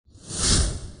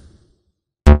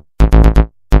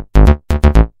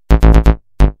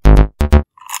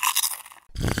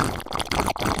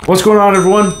What's going on,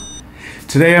 everyone?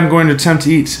 Today I'm going to attempt to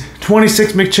eat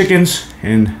 26 McChickens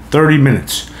in 30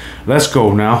 minutes. Let's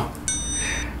go now.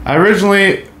 I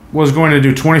originally was going to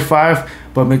do 25,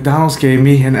 but McDonald's gave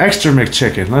me an extra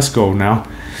McChicken. Let's go now.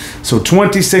 So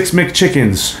 26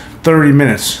 McChickens, 30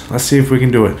 minutes. Let's see if we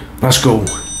can do it. Let's go.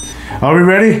 Are we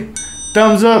ready?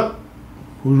 Thumbs up.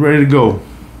 Who's ready to go?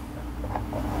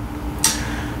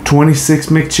 26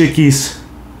 McChickies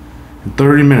in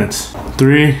 30 minutes.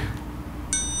 3,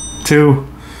 2,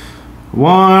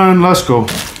 1, let's go.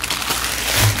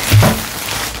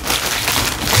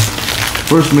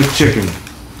 First McChicken.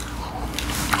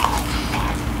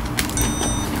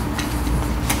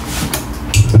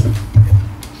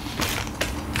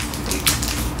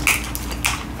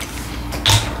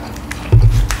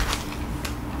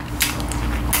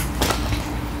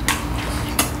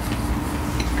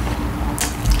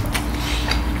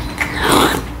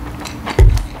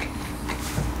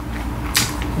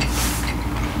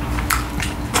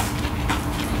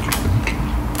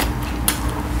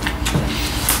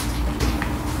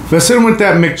 Let's hit him with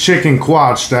that McChicken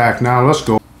quad stack now. Let's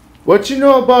go. What you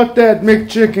know about that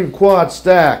McChicken quad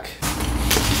stack?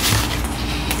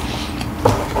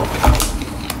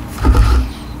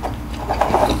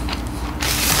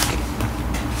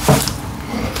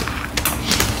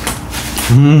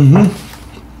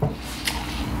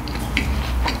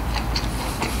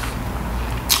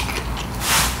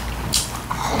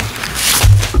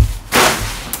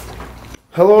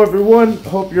 Hello everyone,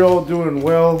 hope you're all doing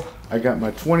well. I got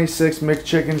my 26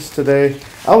 McChickens today.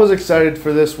 I was excited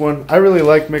for this one. I really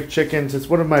like McChickens. It's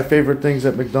one of my favorite things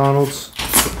at McDonald's.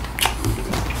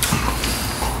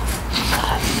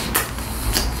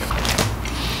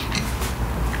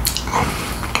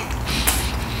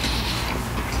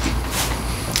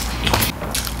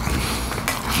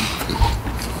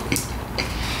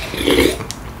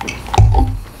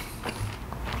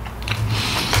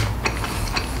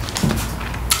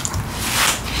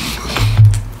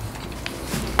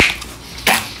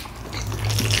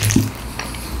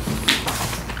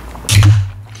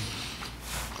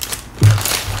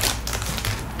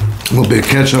 A little bit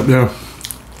of ketchup there.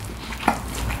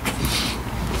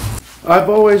 I've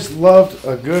always loved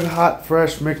a good hot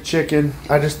fresh McChicken.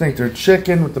 I just think their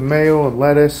chicken with the mayo and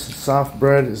lettuce, soft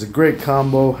bread is a great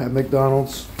combo at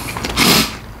McDonald's.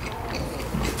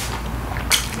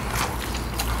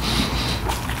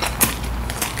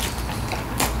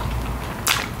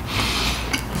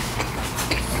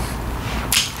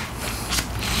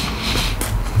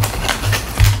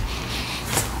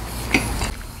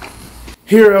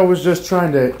 Here I was just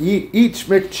trying to eat each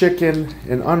McChicken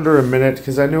in under a minute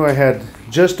because I knew I had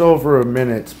just over a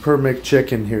minute per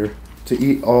McChicken here to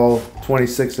eat all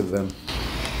 26 of them.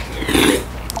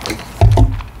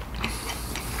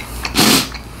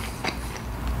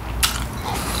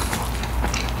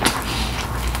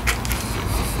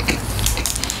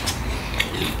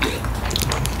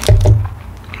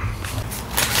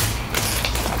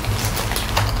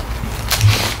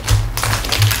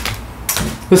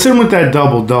 Let's hit him with that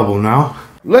double-double now.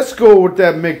 Let's go with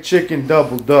that McChicken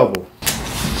double-double.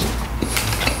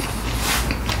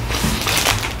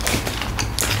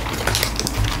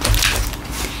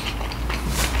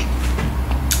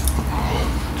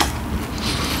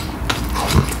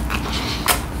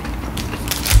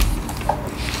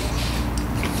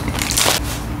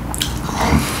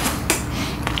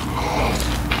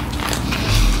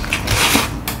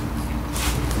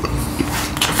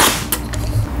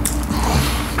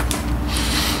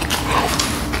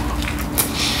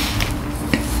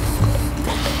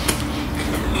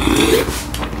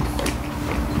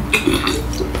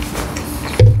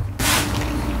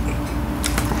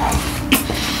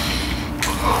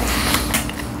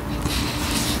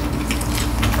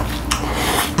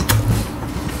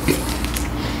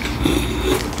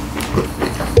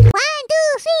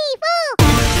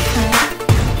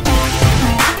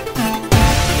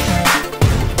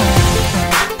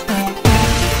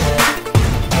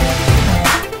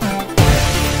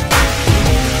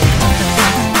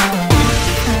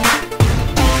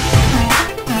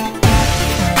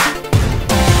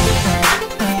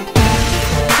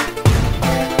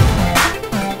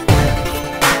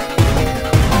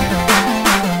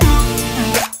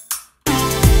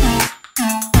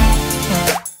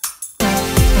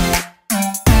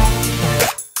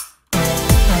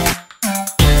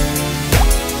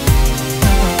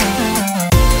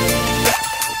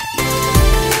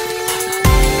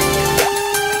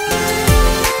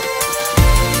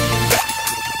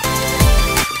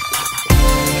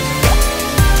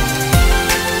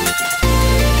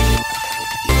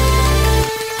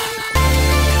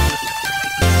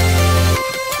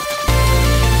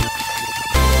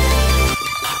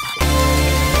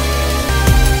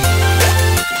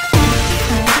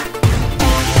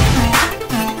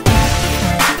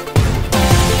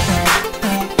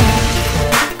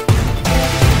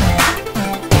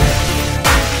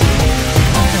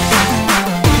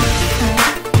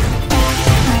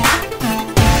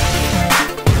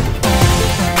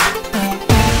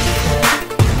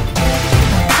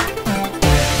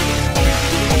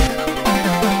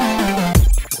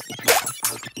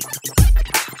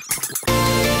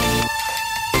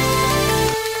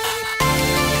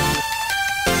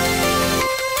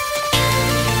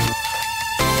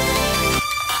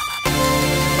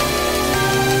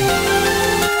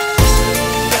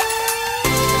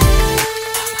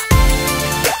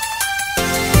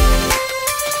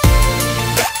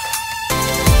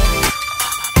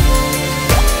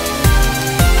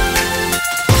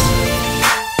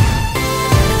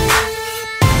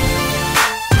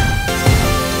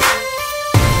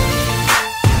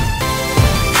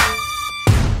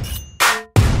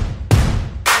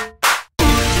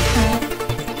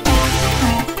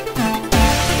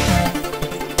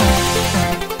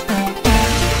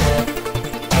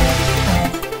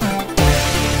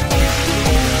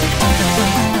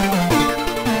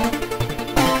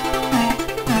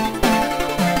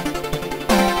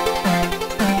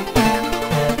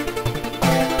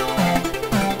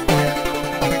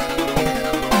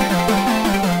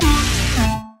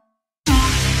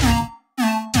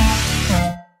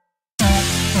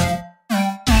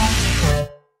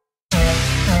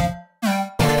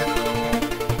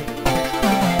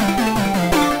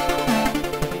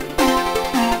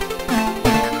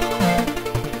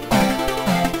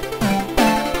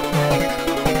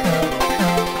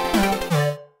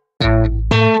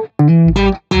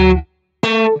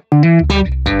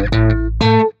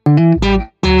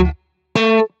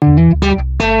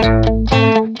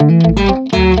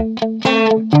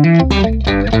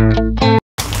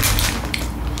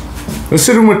 Let's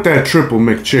hit him with that triple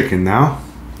McChicken now.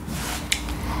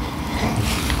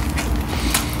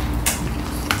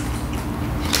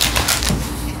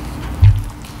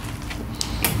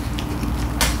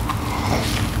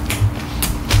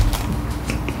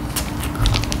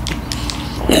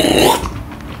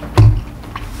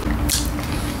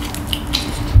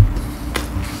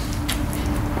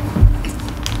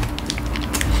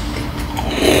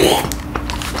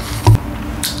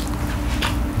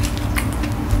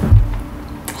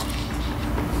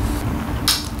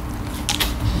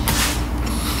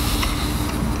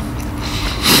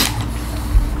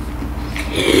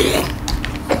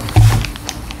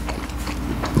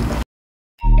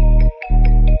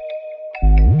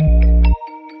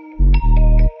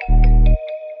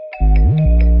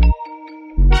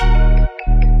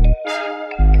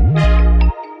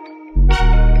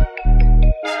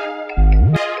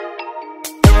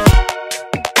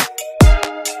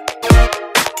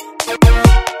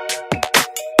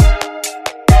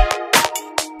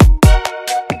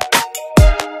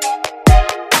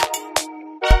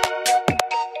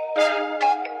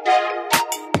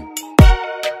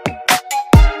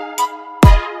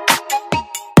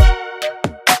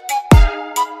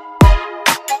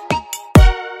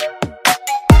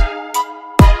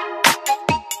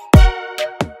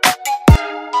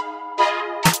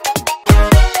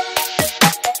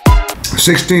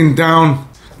 $16 down,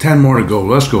 10 more to go.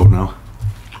 Let's go now.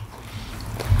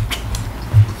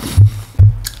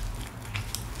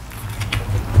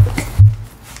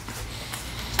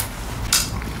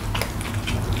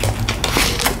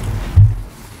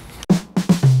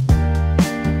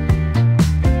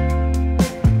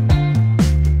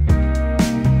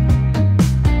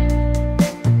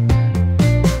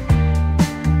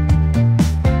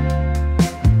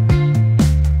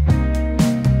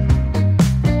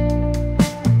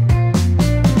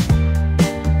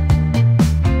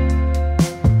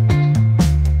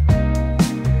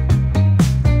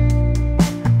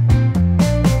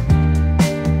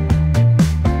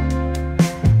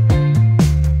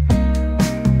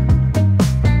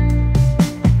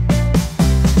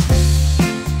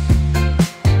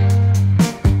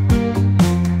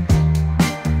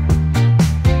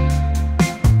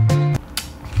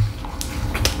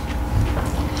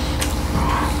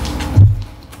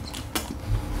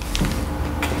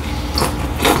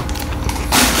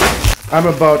 I'm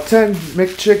about 10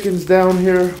 McChickens down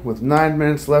here with 9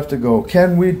 minutes left to go.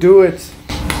 Can we do it?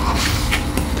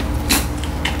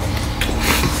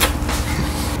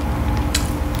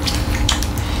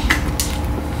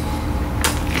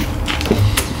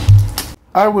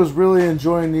 I was really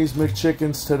enjoying these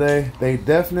McChickens today. They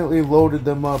definitely loaded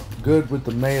them up good with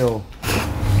the mayo.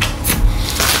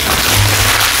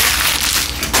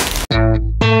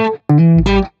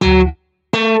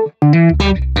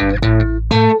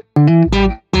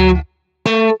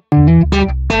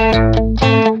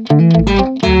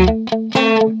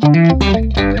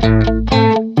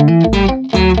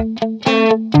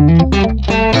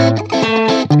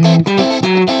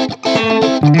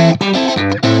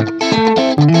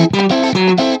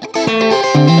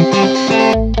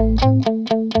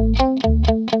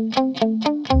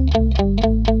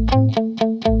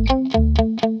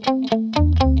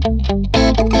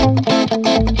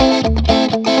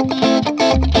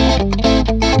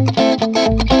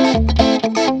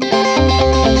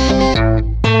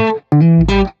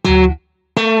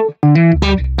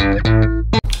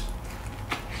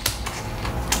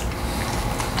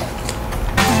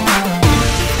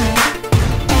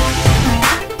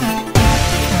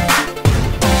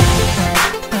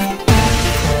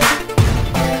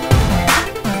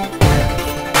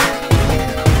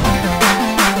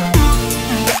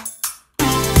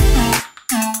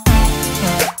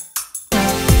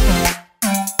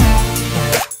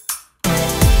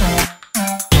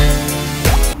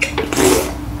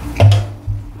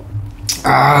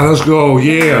 Ah, let's go.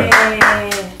 Yeah.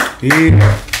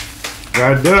 Yeah.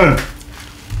 Got it done.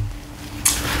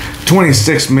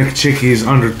 26 McChickies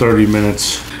under 30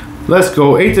 minutes. Let's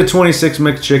go. 8 to 26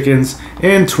 McChickens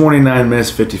in 29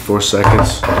 minutes, 54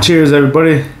 seconds. Cheers,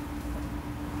 everybody.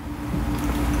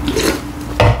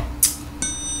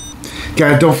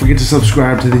 Guys, don't forget to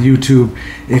subscribe to the YouTube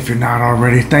if you're not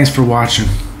already. Thanks for watching.